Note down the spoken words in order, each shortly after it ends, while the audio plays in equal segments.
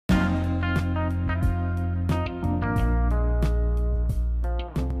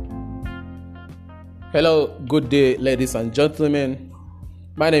Hello, good day, ladies and gentlemen.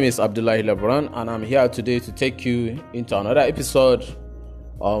 My name is Abdullahi Lebron, and I'm here today to take you into another episode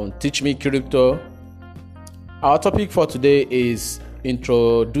on Teach Me Crypto. Our topic for today is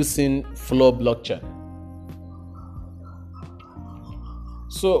introducing Flow blockchain.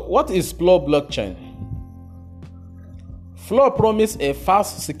 So, what is Flow blockchain? Flow promises a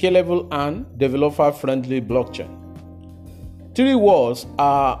fast, scalable, and developer-friendly blockchain. Three words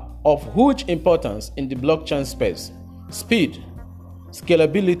are of huge importance in the blockchain space: speed,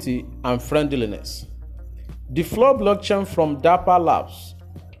 scalability, and friendliness. The Flow blockchain from Dapper Labs,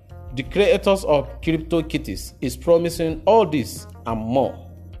 the creators of CryptoKitties, is promising all this and more.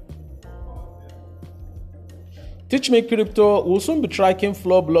 Teach Me Crypto will soon be tracking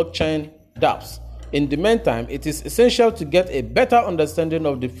Flow blockchain dApps. In the meantime, it is essential to get a better understanding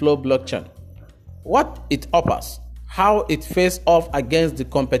of the Flow blockchain, what it offers, how it faces off against the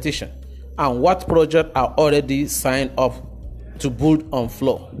competition, and what projects are already signed up to build on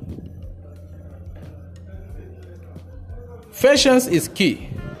Flow. Patience is key.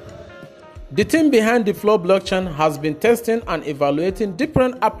 The team behind the Flow blockchain has been testing and evaluating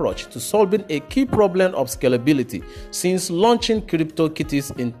different approaches to solving a key problem of scalability since launching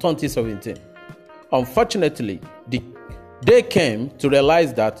CryptoKitties in 2017. Unfortunately, they came to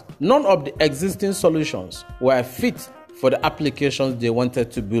realize that none of the existing solutions were fit for the applications they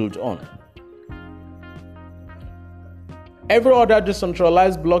wanted to build on. Every other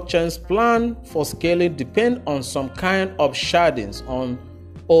decentralized blockchain's plan for scaling depends on some kind of shardings on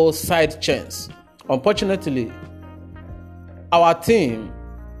or side chains. Unfortunately, our team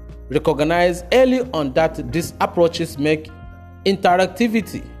recognized early on that these approaches make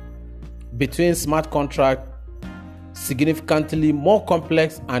interactivity between smart contracts significantly more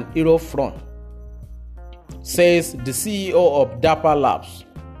complex and error-prone, says the CEO of Dapper Labs,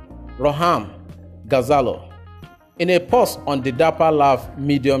 Roham Ghazalo, in a post on the Dapper Labs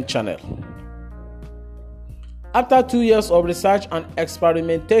Medium channel. After 2 years of research and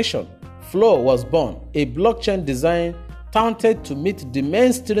experimentation, Flow was born, a blockchain design taunted to meet the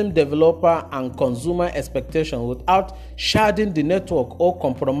mainstream developer and consumer expectations without sharding the network or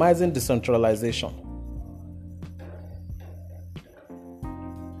compromising decentralization.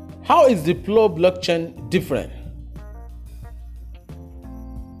 How is the Flow blockchain different?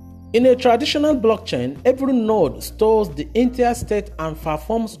 In a traditional blockchain, every node stores the entire state and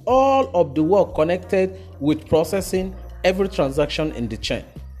performs all of the work connected with processing every transaction in the chain.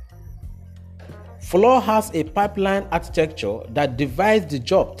 Flow has a pipeline architecture that divides the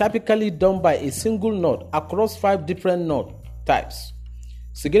job typically done by a single node across 5 different node types,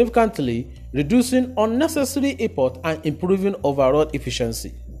 significantly reducing unnecessary effort and improving overall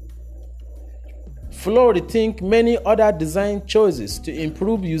efficiency. Flow rethink many other design choices to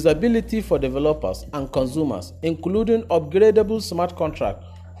improve usability for developers and consumers, including upgradable smart contract,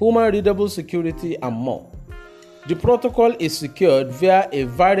 human-readable security, and more. The protocol is secured via a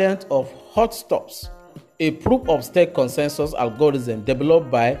variant of Hotstops, a proof-of-stake consensus algorithm developed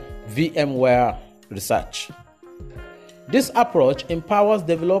by VMware Research. This approach empowers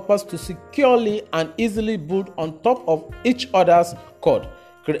developers to securely and easily build on top of each other's code,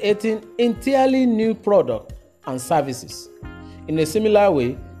 creating entirely new products and services. In a similar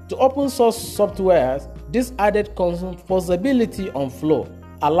way to open source software, this added composability on Flow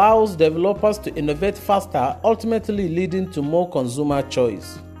allows developers to innovate faster, ultimately leading to more consumer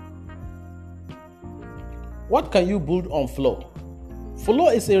choice. What can you build on Flow? Flow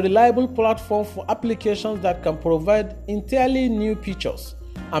is a reliable platform for applications that can provide entirely new features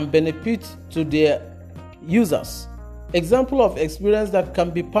and benefits to their users. Examples of experience that can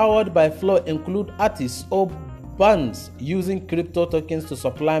be powered by Flow include artists or bands using crypto tokens to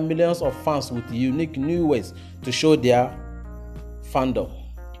supply millions of fans with unique new ways to show their fandom.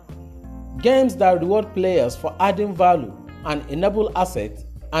 Games that reward players for adding value and enable assets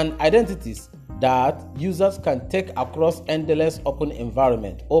and identities that users can take across endless open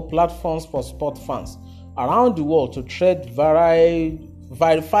environment, or platforms for sport fans around the world to trade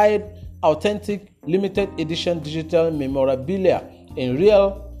verified, authentic, limited edition digital memorabilia in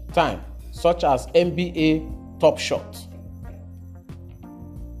real time, such as NBA Top Shot.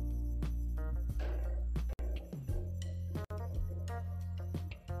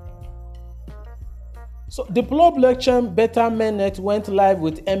 So the Flow blockchain beta mainnet went live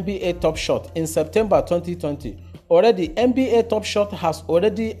with NBA Top Shot in September 2020. Already, NBA Top Shot has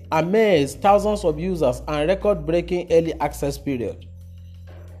already amazed thousands of users and record-breaking early access period.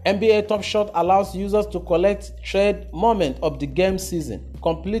 NBA Top Shot allows users to collect trade moment of the game season,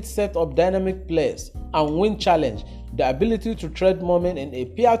 complete set of dynamic players, and win challenge the ability to trade moment in a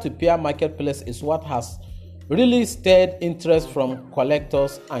peer-to-peer marketplace is what has really stirred interest from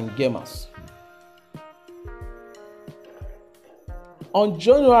collectors and gamers. On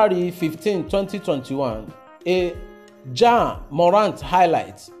January 15, 2021, a Ja Morant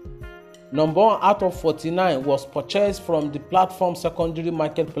highlight, number 1 out of 49, was purchased from the platform secondary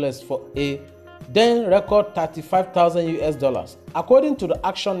marketplace for a then record $35,000. According to the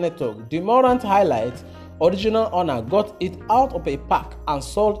Action Network, the Morant highlight original owner got it out of a pack and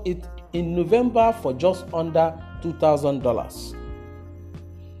sold it in November for just under $2,000.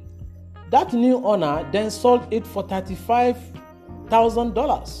 That new owner then sold it for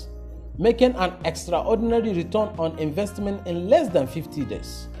 $35,000, making an extraordinary return on investment in less than 50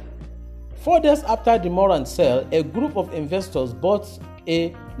 days. 4 days after the Morant sale, a group of investors bought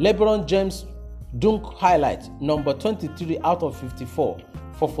a LeBron James Dunk highlight, number 23 out of 54,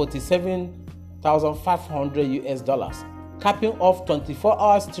 for $47,500, capping off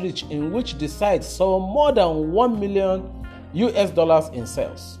 24-hour stretch in which the site saw more than $1 million in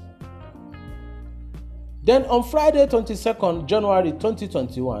sales. Then on Friday, 22nd January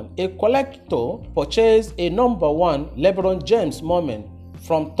 2021, a collector purchased a number 1 LeBron James moment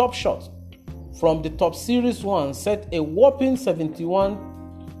from Top Shot from the Top Series 1, set a whopping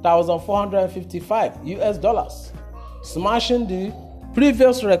 $71,455, smashing the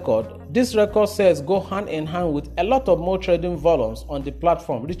previous record. This record sales go hand in hand with a lot of more trading volumes on the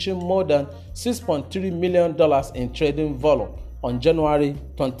platform, reaching more than $6.3 million in trading volume on January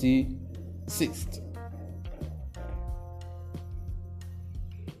 26th.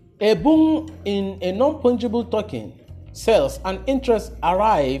 A boom in a non-fungible token sales and interest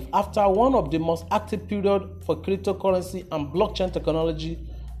arrive after one of the most active periods for cryptocurrency and blockchain technology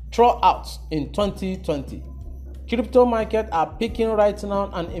throughout in 2020. Crypto markets are peaking right now,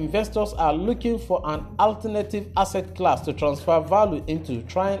 and investors are looking for an alternative asset class to transfer value into,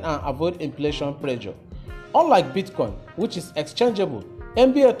 trying and avoid inflation pressure. Unlike Bitcoin, which is exchangeable,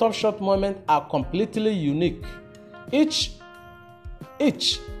 NBA Top Shot moments are completely unique. Each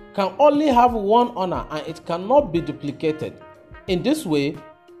can only have one owner and it cannot be duplicated. In this way,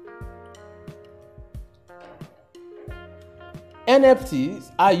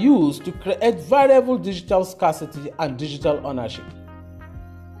 NFTs are used to create variable digital scarcity and digital ownership.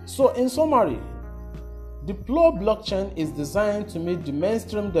 So in summary, the Flow blockchain is designed to meet the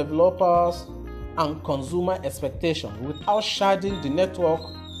mainstream developers and consumer expectations without sharding the network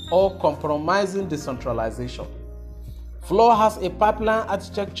or compromising decentralization. Flow has a pipeline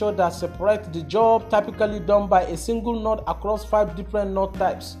architecture that separates the job typically done by a single node across 5 different node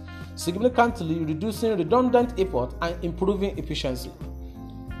types, significantly reducing redundant effort and improving efficiency.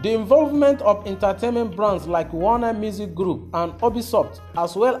 The involvement of entertainment brands like Warner Music Group and Ubisoft,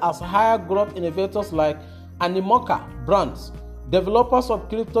 as well as higher growth innovators like Animoca Brands, developers of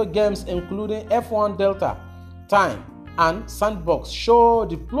crypto games including F1 Delta, Time, and Sandbox, show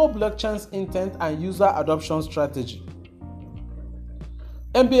the Flow blockchain's intent and user adoption strategy.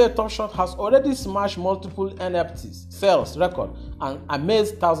 NBA Top Shot has already smashed multiple NFTs sales records and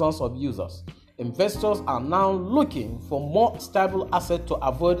amazed thousands of users. Investors are now looking for more stable assets to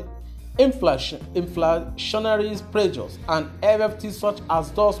avoid inflationary pressures, and NFTs such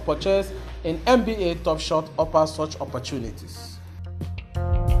as those purchased in NBA Top Shot offer such opportunities.